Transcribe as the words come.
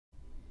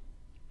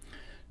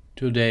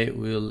Today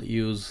we'll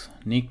use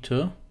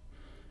Nikto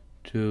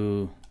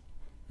to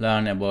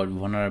learn about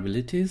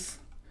vulnerabilities.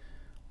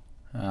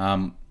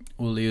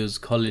 We'll use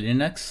Kali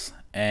Linux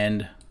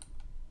and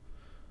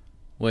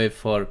Wave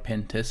for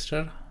Pen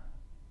Tester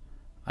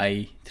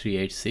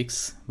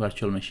i386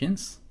 virtual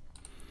machines.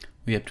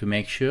 We have to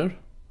make sure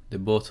they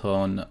both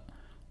are on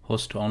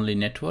host only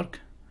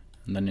network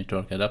and the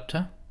network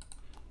adapter.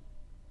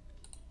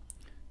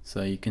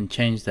 So you can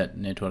change that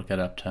network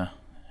adapter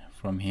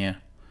from here.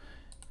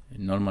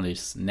 Normally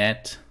it's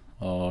net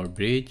or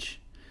bridge,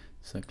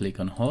 so click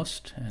on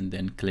host and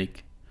then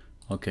click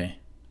OK.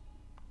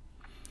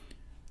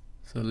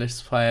 So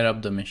let's fire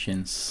up the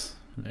machines.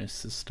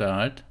 Let's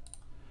start.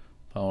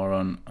 Power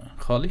on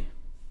Kali.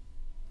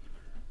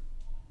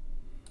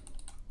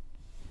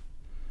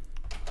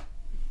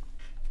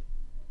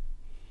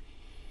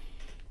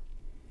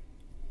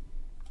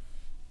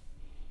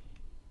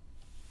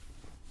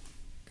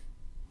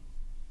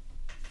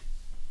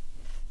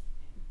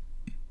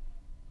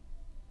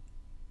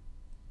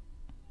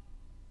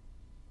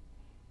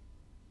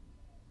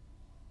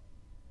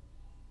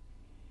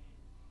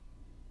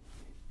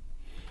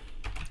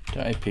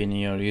 Type in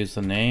your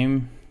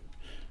username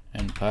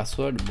and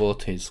password,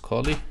 both is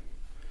Kali,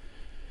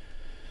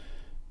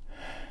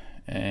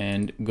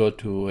 and go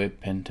to Web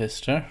Pen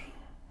Tester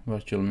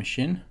virtual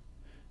machine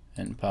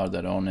and power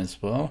that on as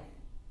well.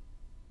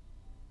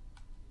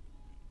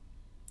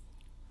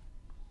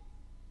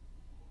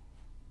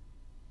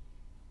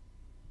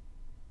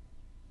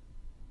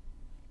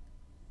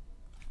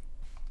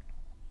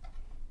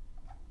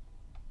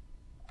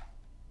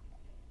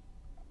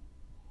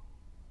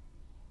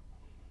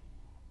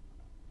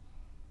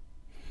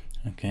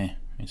 Okay,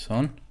 it's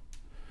on.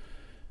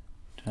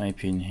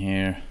 Type in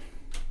here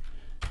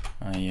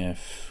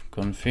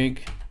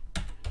ifconfig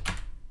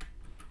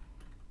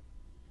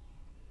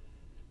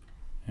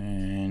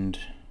and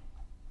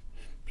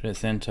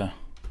press enter.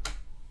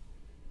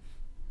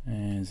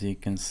 As you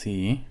can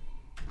see,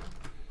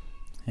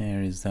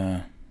 here is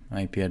the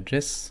IP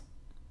address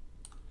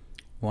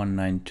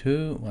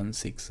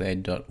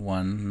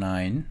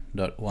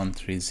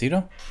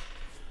 192.168.19.130.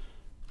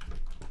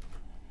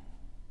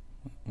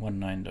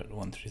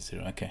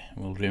 19.130. Okay,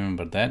 we'll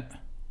remember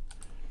that.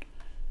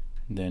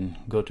 Then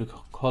go to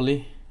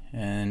Kali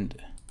and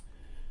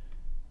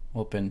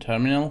open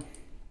terminal.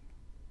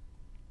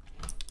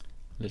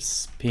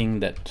 Let's ping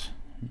that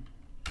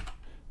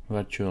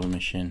virtual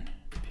machine.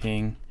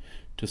 Ping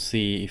to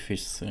see if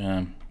it's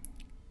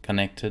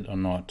connected or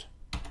not.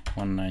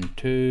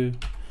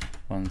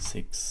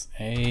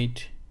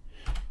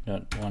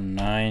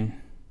 192.168.19.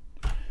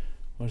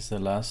 What's the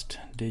last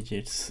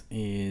digits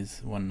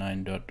is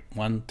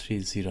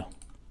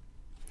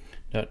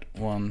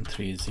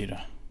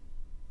 19.130.130.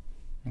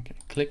 Okay,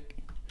 click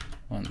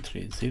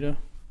 130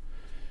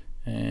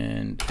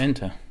 and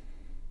enter.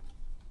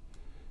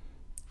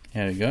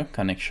 Here we go,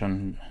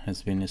 connection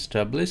has been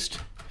established.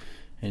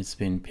 It's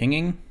been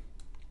pinging.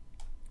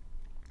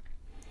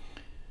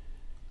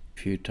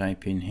 If you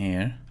type in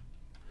here,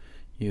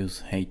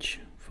 use H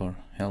for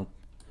help.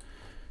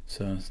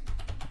 So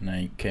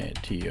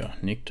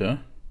Nikto,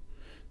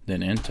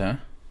 then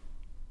enter.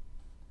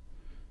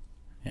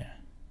 Yeah,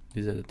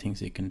 these are the things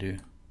you can do.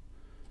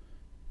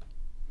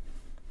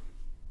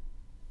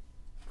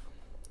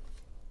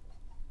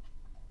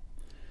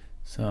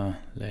 So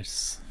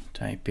let's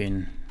type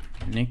in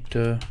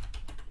Nikto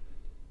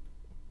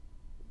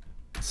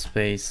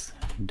space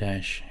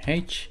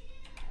 -h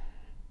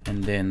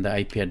and then the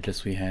IP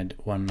address we had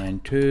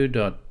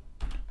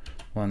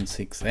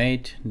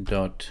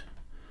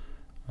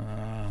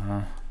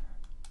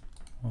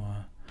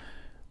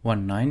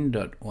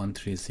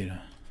 192.168.19.130,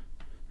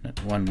 not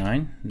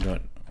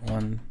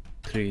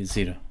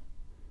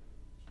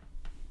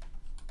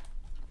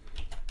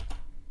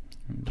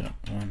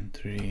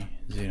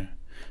 19.130.130,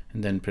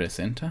 and then press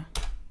enter.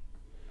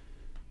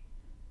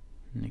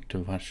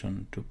 Nikto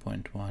version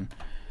 2.1.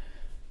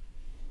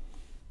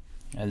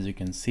 As you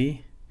can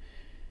see,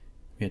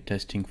 we are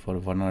testing for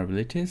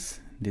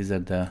vulnerabilities. These are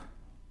the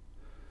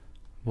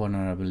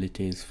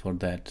vulnerabilities for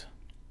that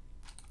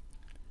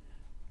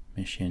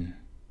machine,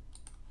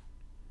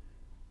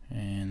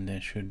 and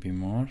there should be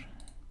more.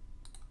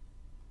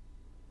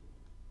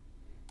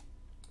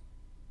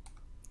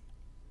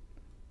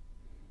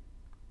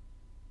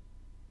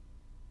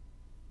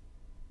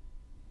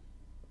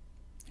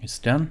 It's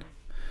done.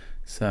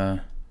 So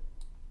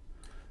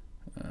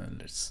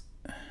let's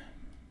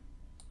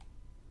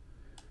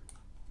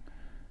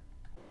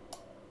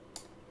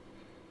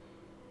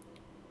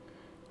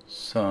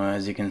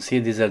as you can see,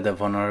 these are the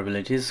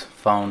vulnerabilities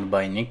found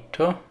by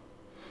Nikto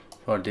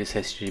for this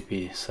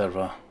HTTP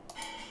server.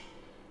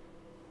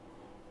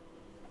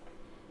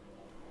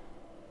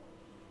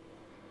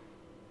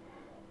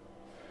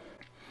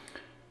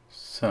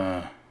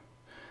 So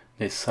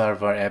this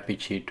server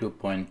Apache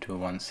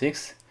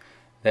 2.216,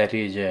 that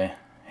is a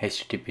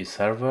HTTP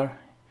server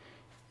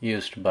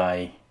used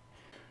by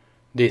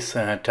this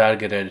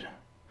targeted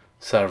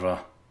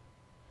server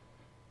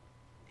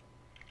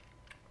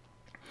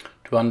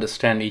to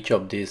understand each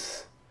of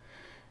these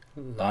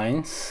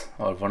lines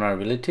or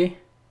vulnerability,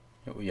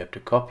 we have to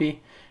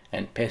copy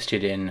and paste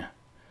it in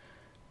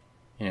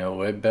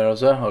web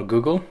browser or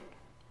Google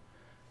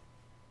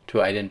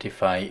to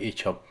identify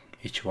each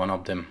one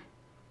of them.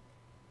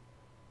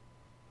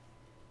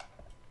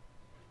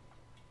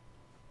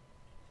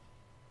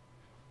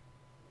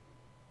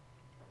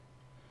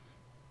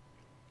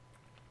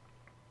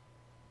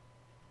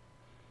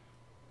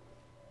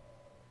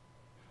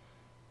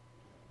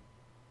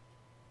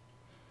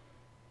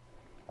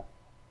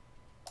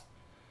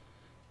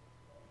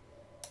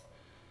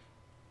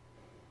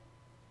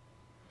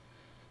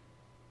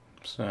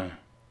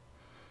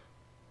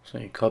 So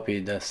you copy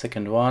the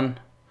second one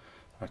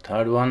or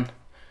third one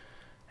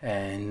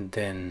and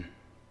then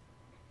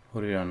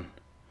put it on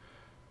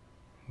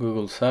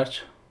Google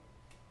search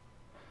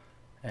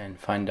and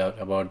find out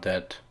about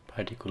that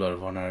particular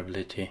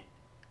vulnerability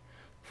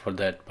for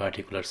that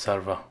particular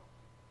server.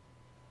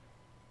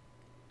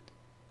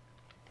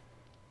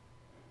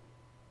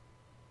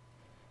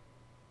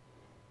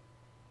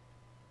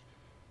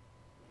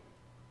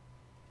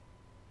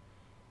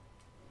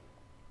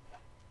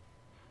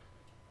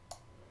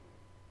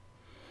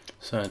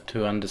 So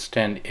to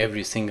understand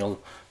every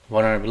single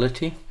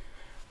vulnerability,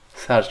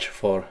 search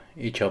for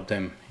each of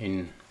them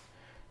in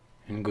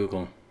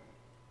Google.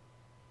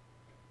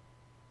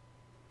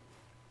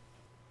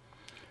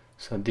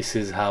 So this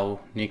is how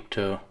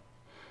Nikto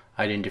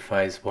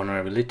identifies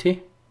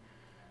vulnerability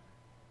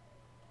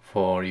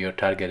for your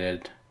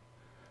targeted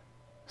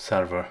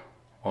server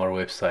or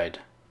website.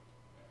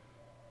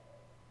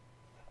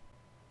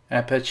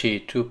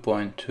 Apache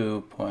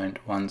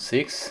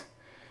 2.2.16,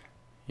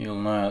 you'll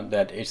know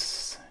that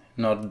it's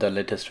not the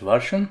latest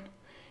version.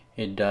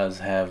 It does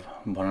have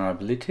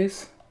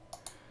vulnerabilities.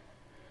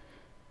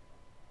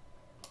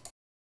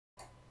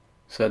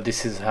 So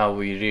this is how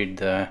we read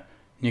the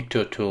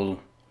Nikto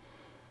tool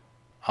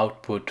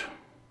output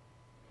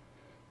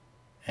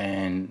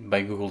and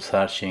by Google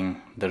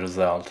searching the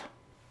result.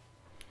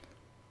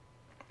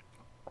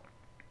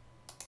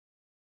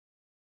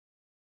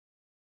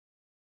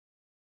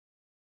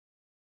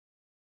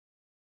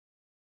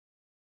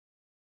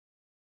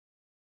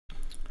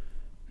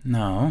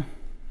 Now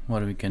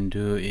what we can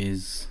do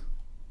is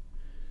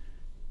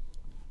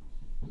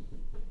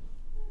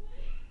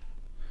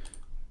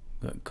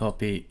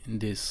copy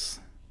this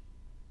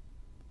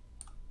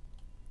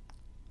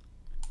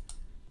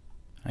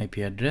IP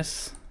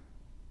address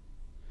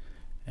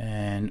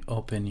and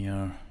open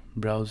your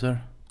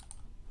browser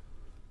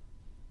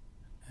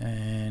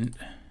and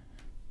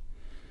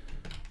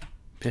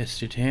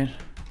paste it here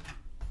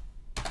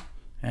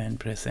and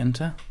press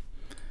enter.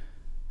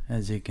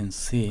 As you can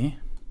see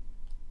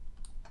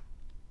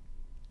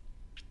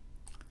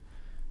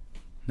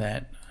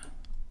that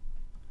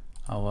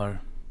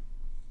our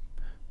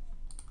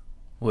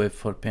Web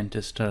for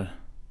Pentester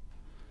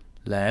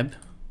lab,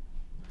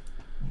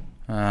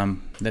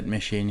 that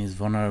machine is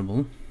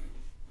vulnerable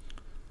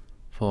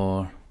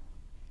for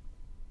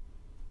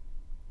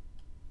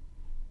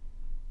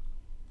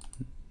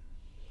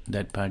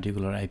that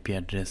particular IP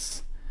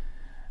address,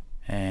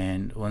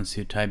 and once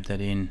you type that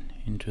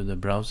into the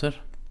browser,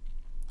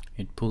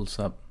 it pulls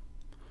up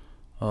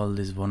all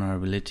these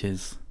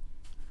vulnerabilities.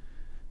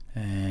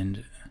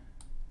 And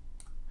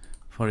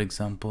for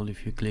example,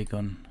 if you click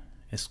on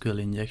SQL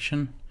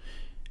injection,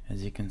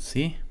 as you can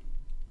see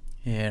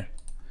here,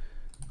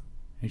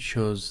 it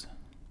shows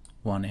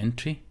one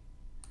entry.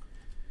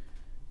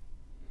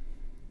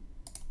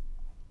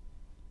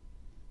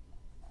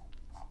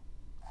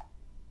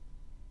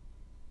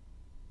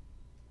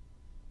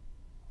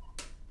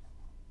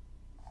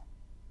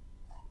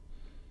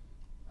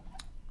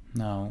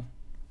 Now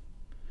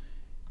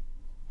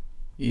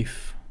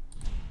if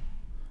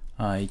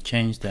I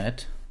change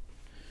that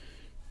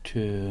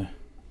to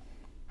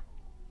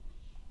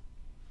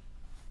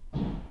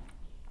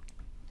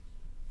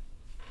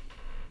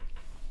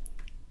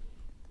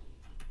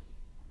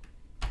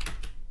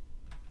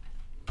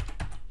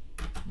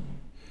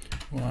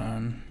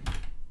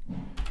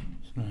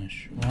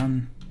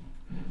one/1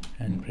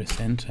 and press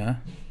enter,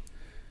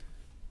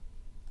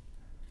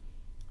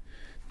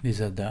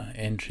 these are the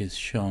entries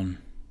shown.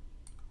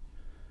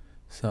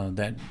 So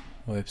that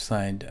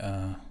website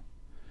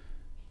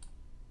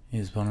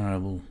is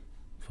vulnerable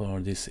for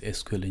this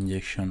SQL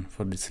injection,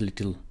 for this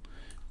little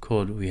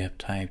code we have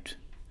typed.